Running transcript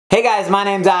Hey guys, my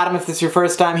name's Adam if this is your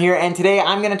first time here, and today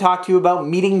I'm going to talk to you about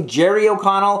meeting Jerry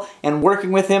O'Connell and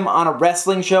working with him on a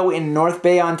wrestling show in North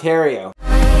Bay, Ontario.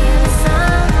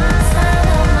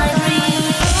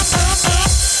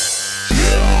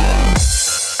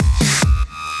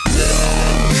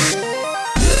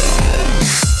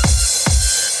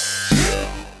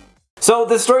 So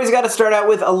the story's got to start out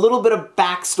with a little bit of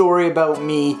backstory about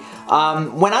me.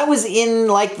 When I was in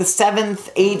like the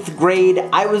 7th, 8th grade,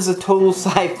 I was a total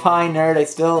sci-fi nerd. I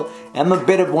still am a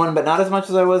bit of one, but not as much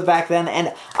as I was back then.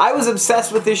 And I was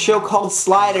obsessed with this show called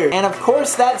Sliders. And of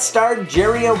course that starred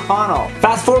Jerry O'Connell.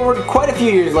 Fast forward quite a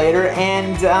few years later,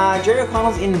 and Jerry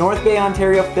O'Connell's in North Bay,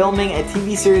 Ontario filming a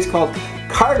TV series called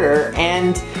Carter.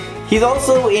 And he's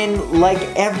also in like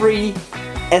every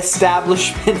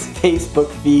establishment's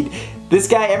Facebook feed. This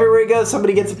guy, everywhere he goes,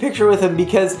 somebody gets a picture with him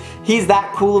because he's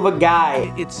that cool of a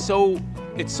guy. It's so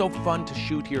fun to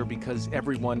shoot here because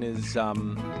everyone is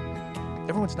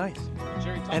everyone's nice,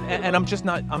 and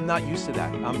I'm not used to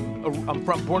that. I'm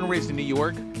born and raised in New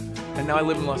York, and now I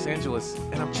live in Los Angeles,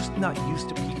 and I'm just not used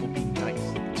to people being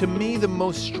nice. To me, the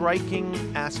most striking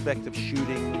aspect of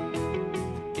shooting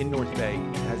in North Bay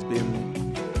has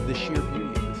been the sheer beauty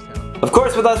of this town. Of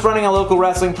course, with us running a local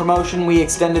wrestling promotion, we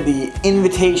extended the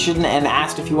invitation and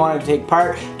asked if he wanted to take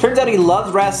part. Turns out he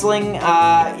loves wrestling.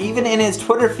 Even in his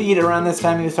Twitter feed around this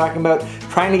time, he was talking about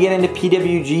trying to get into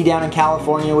PWG down in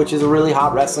California, which is a really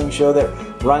hot wrestling show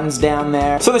that runs down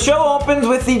there. So the show opens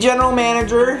with the general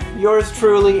manager, yours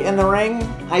truly, in the ring.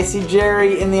 I see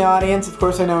Jerry in the audience. Of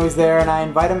course, I know he's there, and I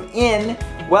invite him in.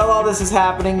 While all this is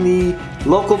happening, the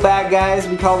local bad guys,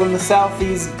 we call them the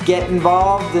Southies, get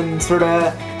involved and sort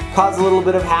of cause a little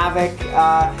bit of havoc.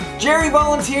 Jerry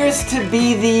volunteers to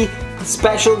be the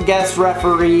special guest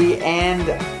referee, and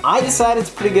I decide it's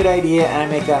a pretty good idea, and I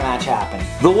make that match happen.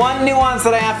 The one nuance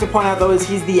that I have to point out though is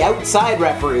he's the outside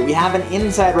referee. We have an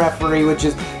inside referee, which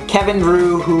is Kevin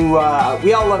Drew, who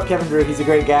we all love Kevin Drew. He's a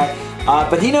great guy.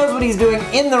 But he knows what he's doing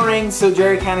in the ring, so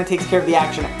Jerry kind of takes care of the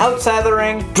action outside the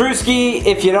ring. Drewski,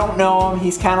 if you don't know him,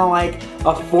 he's kind of like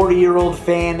a 40-year-old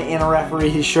fan in a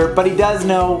referee's shirt, but he does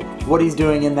know what he's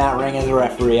doing in that ring as a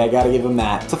referee. I gotta give him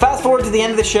that. So fast forward to the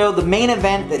end of the show, the main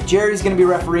event that Jerry's gonna be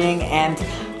refereeing, and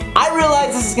I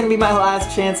realize this is gonna be my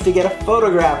last chance to get a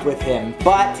photograph with him,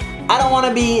 but I don't want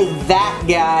to be that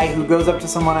guy who goes up to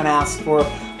someone and asks for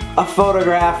a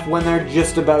photograph when they're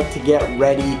just about to get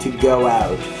ready to go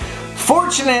out.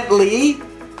 Fortunately,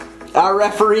 our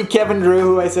referee Kevin Drew,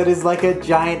 who I said is like a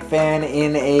giant fan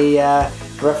in a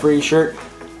referee shirt,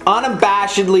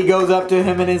 unabashedly goes up to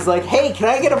him and is like, "Hey, can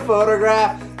I get a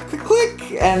photograph?" Click,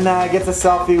 click, and gets a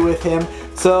selfie with him.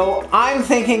 So I'm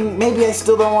thinking maybe I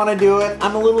still don't want to do it.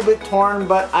 I'm a little bit torn,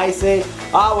 but I say,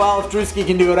 "Ah, well, if Drewski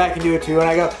can do it, I can do it too." And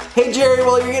I go, "Hey Jerry,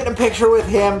 well, you're getting a picture with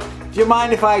him. Do you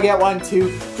mind if I get one too?"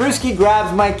 Drewski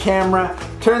grabs my camera,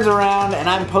 turns around, and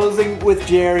I'm posing with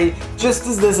Jerry just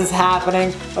as this is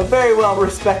happening. A very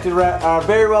well-respected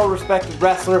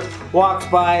wrestler walks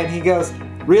by and he goes,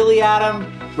 "Really, Adam?"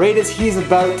 Right as he's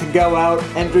about to go out,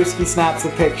 and Drewski snaps the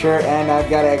picture, and I've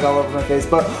got egg all over my face.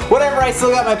 But whatever, I still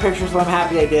got my picture, so I'm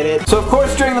happy I did it. So of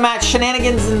course, during the match,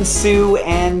 shenanigans ensue,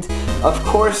 and of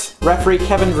course, referee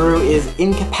Kevin Drew is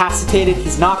incapacitated.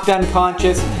 He's knocked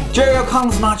unconscious. Jerry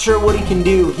O'Connell's not sure what he can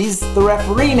do. He's the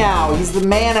referee now. He's the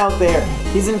man out there.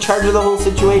 He's in charge of the whole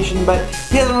situation, but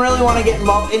he doesn't really want to get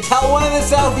involved until one of the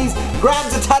Southies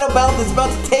grabs a title belt and is about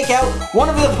to take out one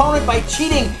of his opponent by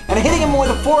cheating and hitting him with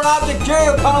a foreign object. Jerry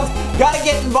O'Connell's got to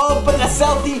get involved, but the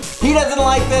Southie, he doesn't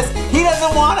like this. He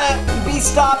doesn't want to be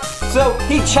stopped, so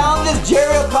he challenges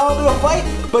Jerry O'Connell to a fight,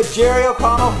 but Jerry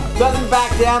O'Connell doesn't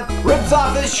back down, rips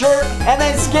off his shirt, and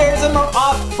then scares him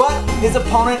off, but his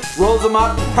opponent rolls him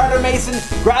up. Carter Mason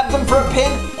grabs him for a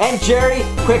pin, and Jerry,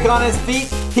 quick on his feet,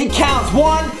 he counts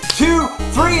 1, 2,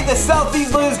 3, the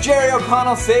Southies lose, Jerry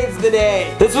O'Connell saves the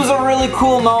day. This was a really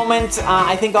cool moment.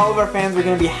 I think all of our fans are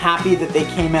going to be happy that they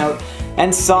came out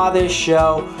and saw this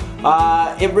show.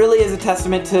 It really is a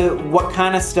testament to what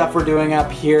kind of stuff we're doing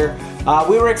up here.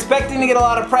 We were expecting to get a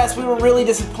lot of press. We were really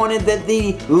disappointed that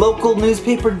the local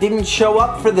newspaper didn't show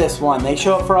up for this one. They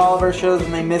show up for all of our shows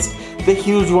and they missed the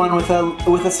huge one with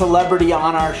a celebrity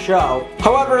on our show.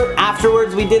 However,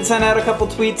 afterwards we did send out a couple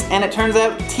tweets, and it turns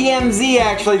out TMZ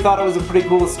actually thought it was a pretty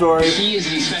cool story. He is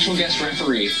the special guest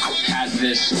referee at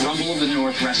this Rumble of the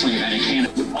North wrestling event in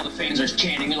Canada. All the fans are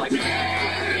chanting, they're like...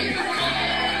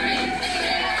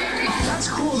 That's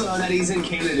cool though that he's in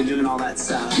Canada doing all that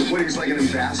stuff. What, he's like an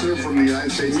ambassador from the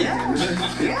United States? Yeah.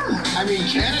 Yeah. I mean,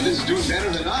 Canada's doing better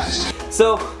than us.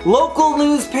 So, local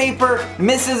newspaper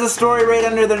misses a story right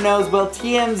under their nose, while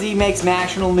TMZ makes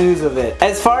national news of it.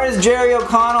 As far as Jerry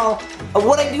O'Connell,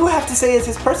 What I do have to say is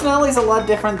his personality is a lot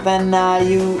different than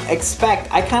you expect.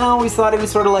 I kind of always thought he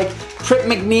was sort of like Trip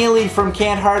McNeely from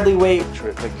Can't Hardly Wait.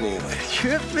 Trip McNeely.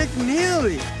 Trip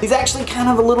McNeely! He's actually kind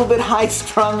of a little bit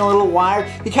high-strung, a little wired.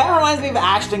 He kind of reminds me of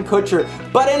Ashton Kutcher,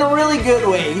 but in a really good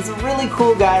way. He's a really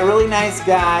cool guy, really nice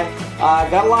guy.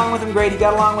 Got along with him great. He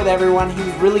got along with everyone. He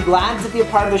was really glad to be a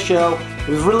part of the show. It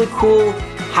was really cool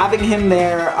having him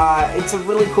there. It's a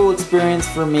really cool experience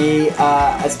for me,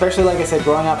 especially, like I said,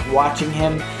 growing up watching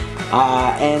him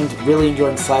and really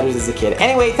enjoying sliders as a kid.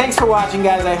 Anyway, thanks for watching,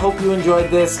 guys. I hope you enjoyed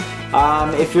this.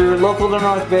 If you're local to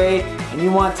North Bay and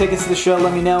you want tickets to the show,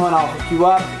 let me know and I'll hook you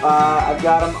up. I've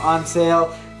got them on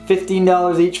sale,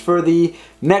 $15 each for the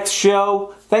next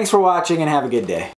show. Thanks for watching and have a good day.